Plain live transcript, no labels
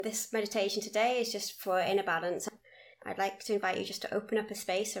This meditation today is just for inner balance. I'd like to invite you just to open up a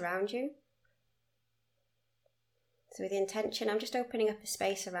space around you. So with the intention, I'm just opening up a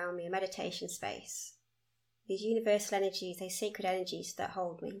space around me, a meditation space. These universal energies, these sacred energies that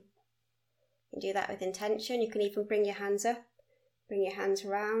hold me. You can do that with intention. You can even bring your hands up, bring your hands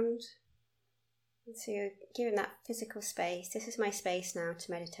around. And so you're given that physical space. This is my space now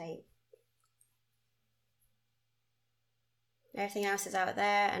to meditate. Everything else is out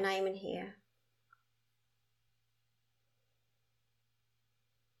there and I am in here.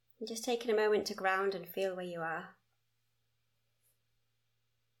 And just taking a moment to ground and feel where you are.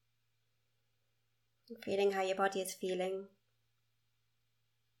 Feeling how your body is feeling.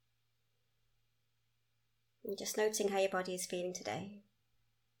 And just noticing how your body is feeling today.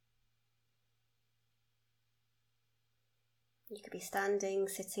 You could be standing,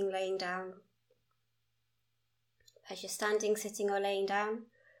 sitting, laying down. As you're standing, sitting or laying down,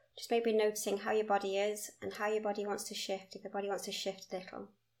 just maybe noticing how your body is and how your body wants to shift, if the body wants to shift a little.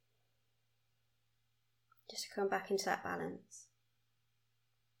 Just to come back into that balance.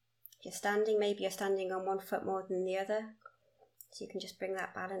 If you're standing, maybe you're standing on one foot more than the other, so you can just bring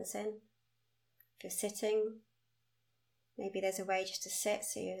that balance in. If you're sitting, maybe there's a way just to sit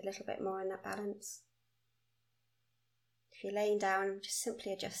so you're a little bit more in that balance. If you're laying down, just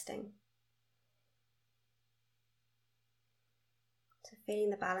simply adjusting. So feeling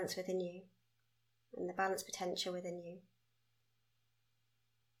the balance within you and the balance potential within you.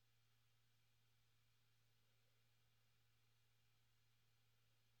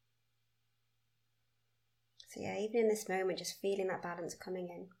 So yeah, even in this moment, just feeling that balance coming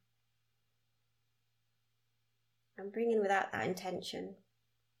in. And bringing without that intention.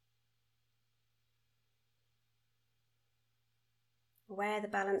 Aware of the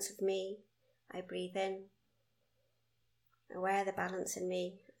balance of me, I breathe in. Aware of the balance in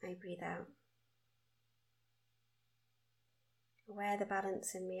me, I breathe out. Aware of the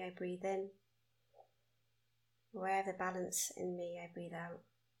balance in me, I breathe in. Aware of the balance in me, I breathe out.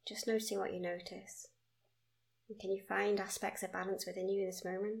 Just noticing what you notice. And can you find aspects of balance within you in this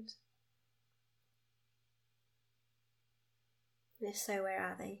moment? And if so, where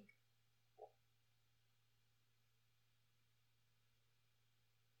are they?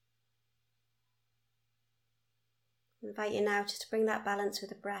 I invite you now just to bring that balance with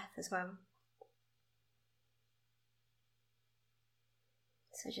the breath as well.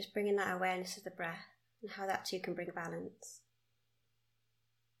 So just bringing that awareness of the breath and how that too can bring balance.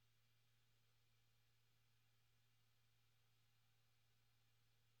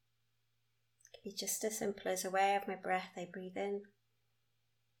 It can be just as simple as aware of my breath, I breathe in.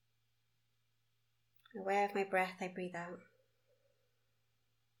 Aware of my breath, I breathe out.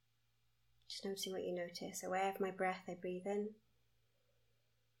 Just noticing what you notice. Aware of my breath, I breathe in.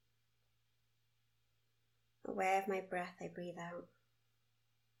 Aware of my breath, I breathe out.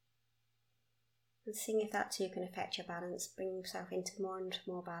 And seeing if that too can affect your balance, bring yourself into more and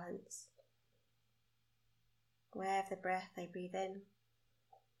more balance. Aware of the breath, I breathe in.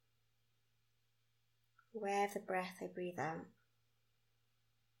 Aware of the breath, I breathe out.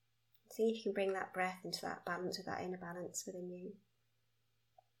 See if you can bring that breath into that balance, with that inner balance within you.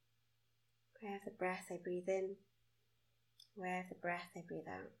 Aware of the breath, I breathe in. Aware of the breath, I breathe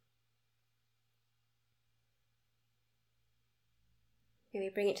out.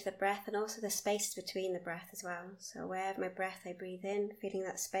 Maybe bring it to the breath and also the space between the breath as well. So aware of my breath, I breathe in, feeling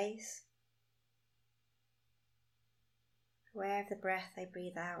that space. Aware of the breath, I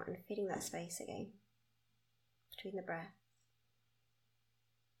breathe out and feeling that space again between the breath.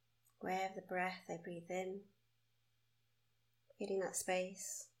 Aware of the breath, I breathe in, feeling that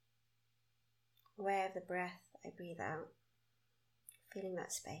space. Aware of the breath, I breathe out, feeling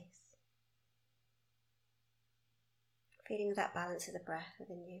that space. Feeling that balance of the breath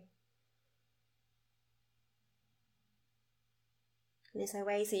within you. And is there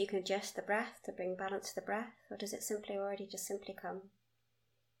ways that you can adjust the breath to bring balance to the breath, or does it simply already just simply come?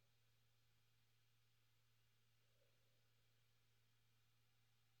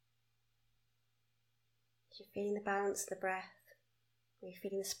 You're feeling the balance of the breath. You're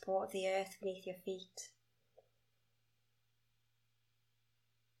feeling the support of the earth beneath your feet.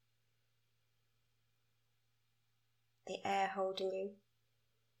 The air holding you.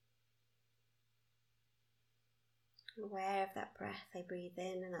 Aware of that breath, I breathe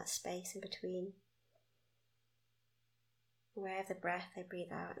in and that space in between. Aware of the breath, I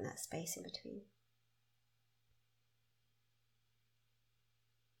breathe out and that space in between.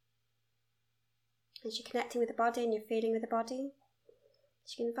 As you're connecting with the body and you're feeling with the body,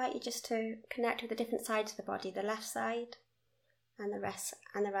 you can invite you just to connect with the different sides of the body, the left side, and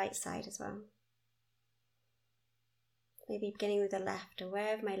the right side as well. Maybe beginning with the left,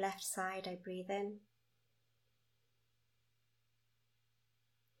 aware of my left side, I breathe in.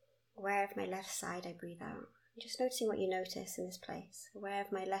 Aware of my left side, I breathe out. Just noticing what you notice in this place. Aware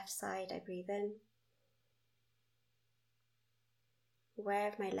of my left side, I breathe in. Aware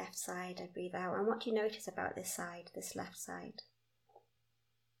of my left side, I breathe out. And what do you notice about this side, this left side?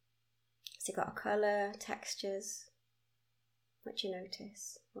 Has it got a colour, textures? What do you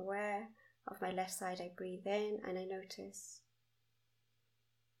notice? Aware of my left side, I breathe in and I notice.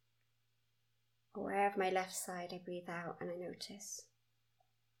 Aware of my left side, I breathe out and I notice.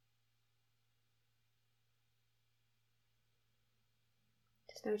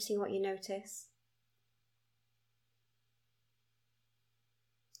 Just noticing what you notice.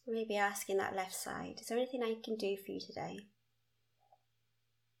 Maybe asking that left side, is there anything I can do for you today?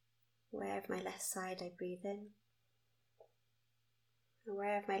 Aware of my left side, I breathe in.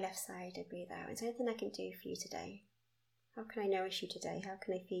 Aware of my left side, I breathe out. Is there anything I can do for you today? How can I nourish you today? How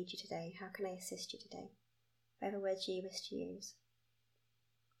can I feed you today? How can I assist you today? Whatever words you wish to use.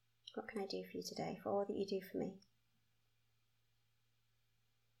 What can I do for you today, for all that you do for me?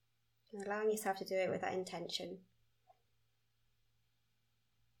 And allowing yourself to do it with that intention.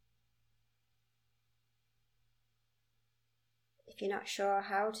 If you're not sure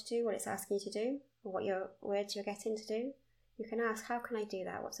how to do what it's asking you to do, or what your words you're getting to do, you can ask, how can I do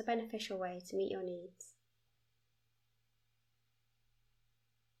that? What's a beneficial way to meet your needs?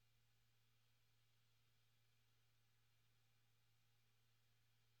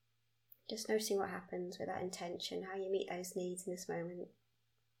 Just noticing what happens with that intention, how you meet those needs in this moment.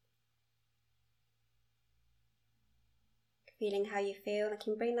 Feeling how you feel, I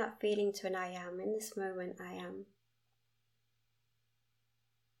can bring that feeling to an I am. In this moment, I am.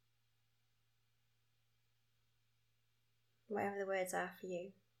 Whatever the words are for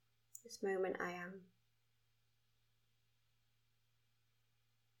you, this moment I am.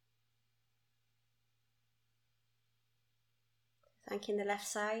 Thanking the left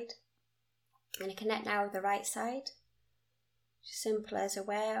side. I'm going to connect now with the right side. Just simple as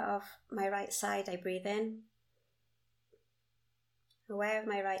aware of my right side, I breathe in. Aware of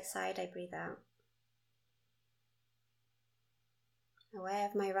my right side, I breathe out. Aware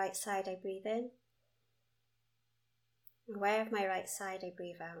of my right side, I breathe in. Aware of my right side, I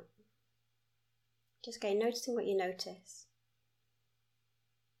breathe out. Just again, noticing what you notice.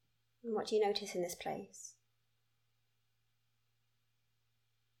 And what do you notice in this place?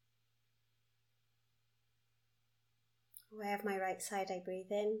 Aware of my right side, I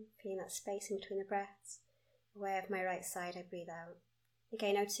breathe in, feeling that space in between the breaths. Aware of my right side, I breathe out.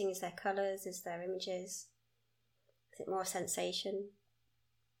 Again, noticing, is there colours, is there images? Is it more sensation?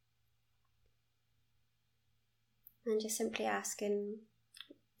 And just simply asking,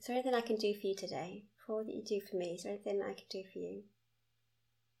 is there anything I can do for you today? For all that you do for me, is there anything I can do for you?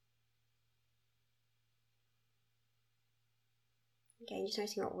 Again, just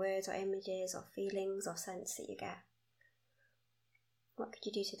noticing what words or images or feelings or sense that you get. What could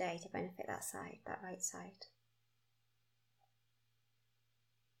you do today to benefit that side, that right side?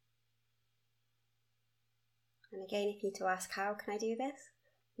 And again, if you need to ask, how can I do this?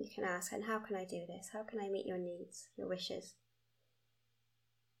 You can ask, and how can I do this? How can I meet your needs, your wishes?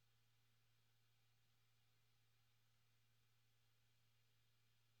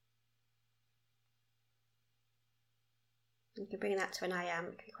 You can bring that to an I am.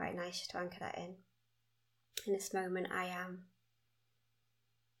 It can be quite nice to anchor that in. In this moment, I am.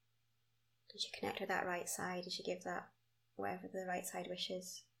 As you connect with that right side, as you give that, whatever the right side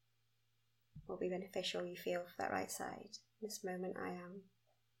wishes, will be beneficial you feel for that right side. In this moment, I am.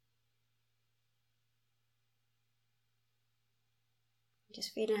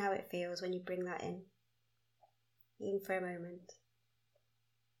 Just feeling how it feels when you bring that in, even for a moment.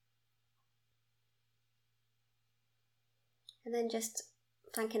 And then just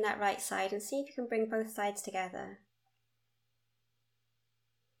thanking that right side and see if you can bring both sides together.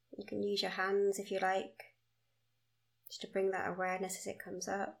 You can use your hands if you like, just to bring that awareness as it comes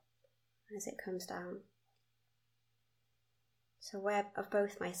up, as it comes down. So aware of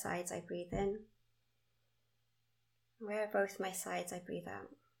both my sides, I breathe in. Aware of both my sides, I breathe out.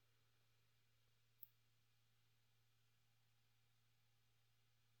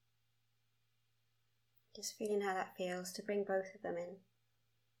 Just feeling how that feels to bring both of them in.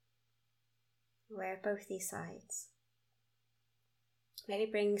 Aware of both these sides.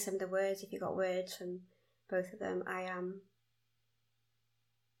 Maybe bring some of the words, if you've got words from both of them, I am.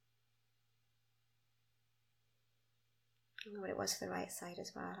 I know what it was for the right side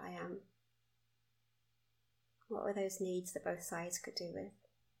as well, I am. What were those needs that both sides could do with?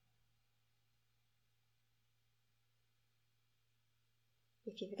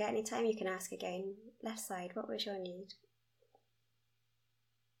 If you forget any time, you can ask again, left side, what was your need?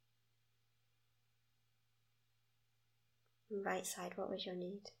 And right side, what was your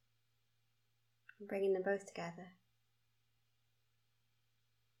need? And bringing them both together.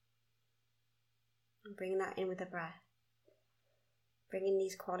 And bringing that in with the breath. Bringing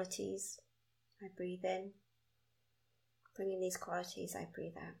these qualities, I breathe in. Bringing these qualities, I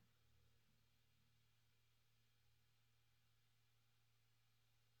breathe out.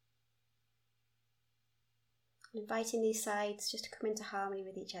 Inviting these sides just to come into harmony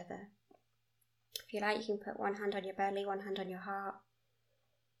with each other. If you like, you can put one hand on your belly, one hand on your heart.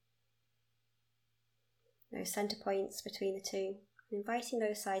 Those centre points between the two. Inviting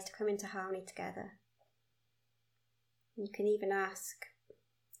those sides to come into harmony together. You can even ask,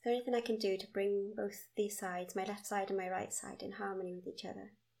 is there anything I can do to bring both these sides, my left side and my right side, in harmony with each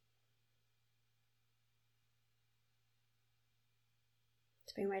other?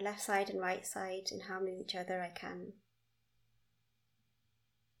 To bring my left side and right side in harmony with each other, I can.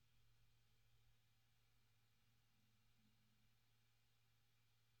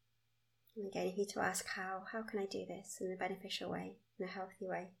 And again, if you need to ask how can I do this in a beneficial way, in a healthy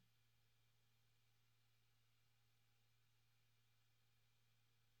way?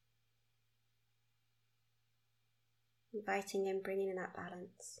 Inviting in, bringing in that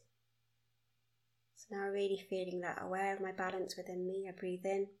balance. So now really feeling that, aware of my balance within me, I breathe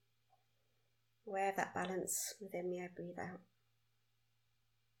in. Aware of that balance within me, I breathe out.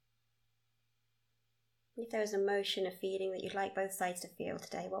 If there was an emotion, a feeling that you'd like both sides to feel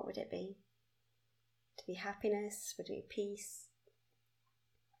today, what would it be? Would it be happiness? Would it be peace?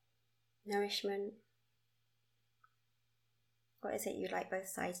 Nourishment? What is it you'd like both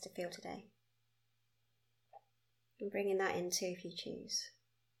sides to feel today? And bringing that in too if you choose.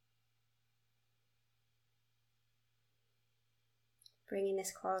 Bringing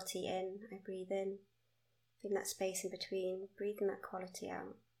this quality in, I breathe in, feeling that space in between, breathing that quality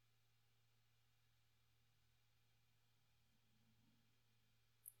out.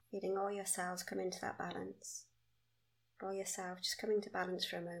 Feeling all your cells come into that balance. All yourself just coming to balance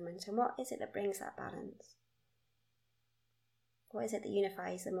for a moment. And what is it that brings that balance? What is it that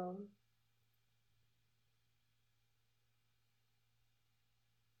unifies them all?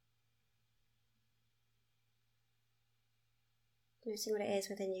 Noticing what it is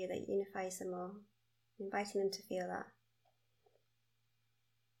within you that unifies them all, inviting them to feel that.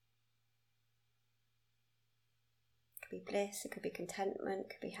 It could be bliss, it could be contentment, it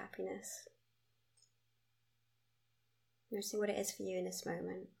could be happiness. Noticing what it is for you in this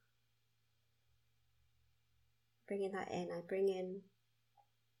moment. Bringing that in, I bring in,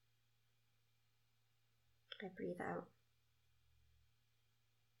 I breathe out.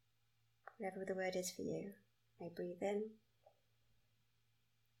 Whatever the word is for you, I breathe in,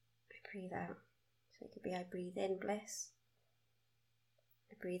 breathe out. So it could be I breathe in bliss,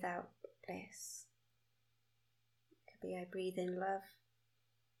 I breathe out bliss. It could be I breathe in love,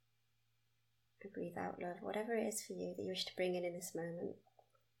 I breathe out love. Whatever it is for you that you wish to bring in this moment,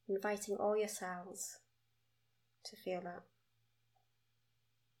 inviting all your cells to feel that.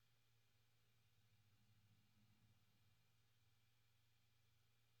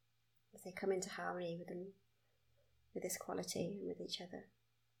 As they come into harmony with them, with this quality and with each other.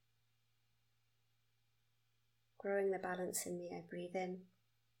 Growing the balance in me, I breathe in.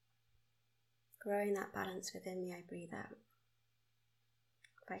 Growing that balance within me, I breathe out.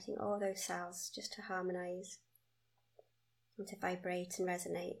 Inviting all those cells just to harmonise and to vibrate and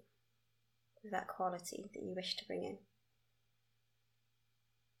resonate with that quality that you wish to bring in.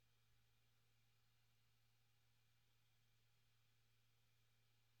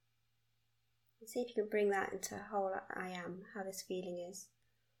 And see if you can bring that into whole I am, how this feeling is.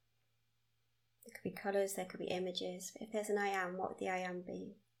 There could be colours, there could be images, but if there's an I am, what would the I am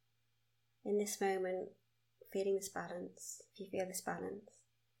be? In this moment, feeling this balance, if you feel this balance,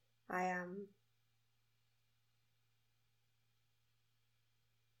 I am.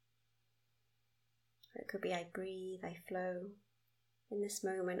 It could be I breathe, I flow. In this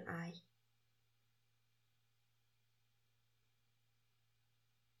moment, I.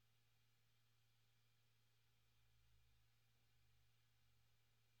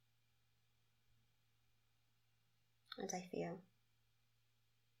 And I feel.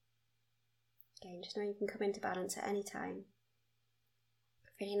 Again, just know you can come into balance at any time.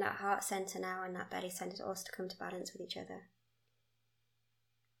 Feeling that heart centre now and that belly centre also to come to balance with each other.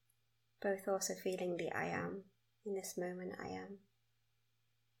 Both also feeling the I am. In this moment, I am.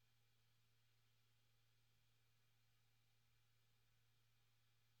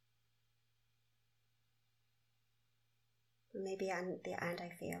 maybe and I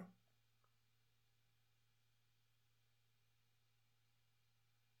feel.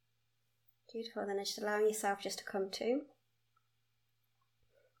 Beautiful. Then just allowing yourself just to come to.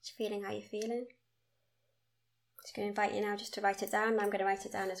 Just feeling how you're feeling. Just going to invite you now just to write it down. I'm going to write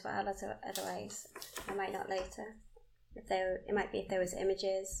it down as well, otherwise I might not later. It might be if there was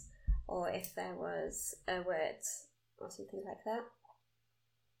images or if there was words or something like that.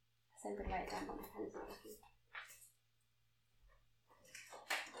 So I'm going to write it down, but my pen's not working.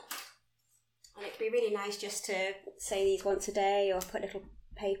 And it could be really nice just to say these once a day or put a little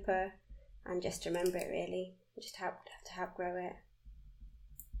paper and just remember it really. Just to help grow it.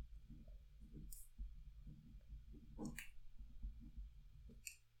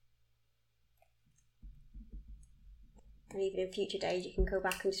 And even in future days you can go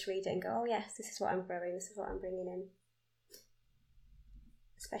back and just read it and go, oh yes, this is what I'm growing, this is what I'm bringing in.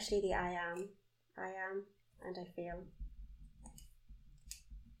 Especially the I am and I feel.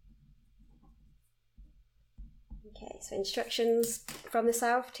 Okay, so instructions from the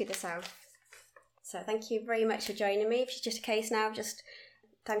South to the South. So thank you very much for joining me. If it's just a case now of just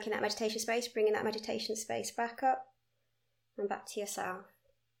thanking that meditation space, bringing that meditation space back up and back to yourself.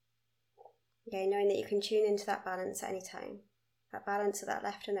 Okay, knowing that you can tune into that balance at any time. That balance of that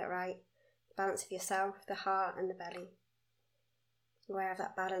left and that right. The balance of yourself, the heart and the belly. Aware of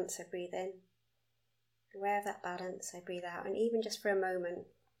that balance, I breathe in. Aware of that balance, I breathe out. And even just for a moment,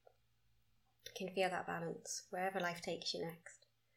 you can feel that balance, wherever life takes you next.